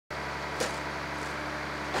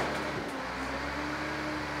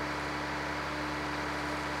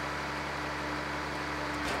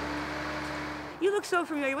You look so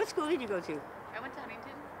familiar. What school did you go to? I went to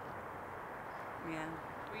Huntington. Yeah.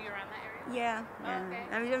 Were you around that area? Yeah. Oh, Yeah. okay.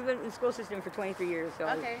 I've been in the school system for 23 years. So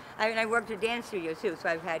Okay. I worked at dance studio too, so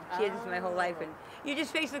I've had kids my whole life, and your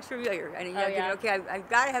just face looks familiar. And you know, yeah. okay, I've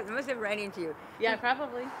got to have. I must have run into you. Yeah,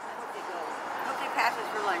 probably. I hope they go. I hope they pass us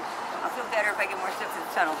for lunch. I'll feel better if I get more steps in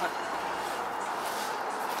the tunnel.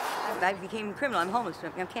 I became a criminal. I'm homeless.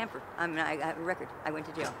 I'm a camper. I have a record. I went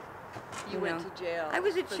to jail. You went to jail. I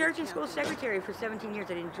was a for the church and school camping. secretary for 17 years.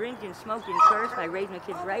 I didn't drink, didn't smoke, didn't curse. I raised my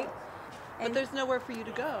kids right. But there's nowhere for you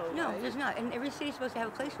to go. No, right? there's not. And every city's supposed to have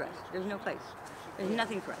a place for us. There's no place. There's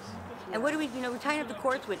nothing for us. And what do we, we're tying up the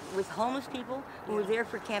courts with homeless people who were there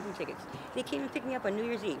for camping tickets. They came and picked me up on New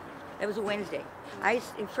Year's Eve. That was a Wednesday.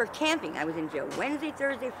 For camping, I was in jail. Wednesday,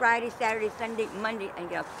 Thursday, Friday, Saturday, Sunday, Monday, and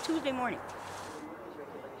get off Tuesday morning.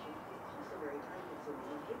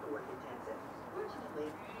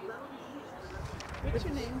 What's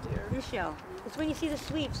your name, dear? Michelle. It's when you see the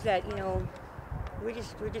sweeps that, we're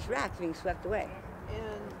just rats being swept away.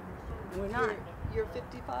 And We're not. You're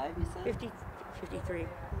 55, you said? 53. Michelle.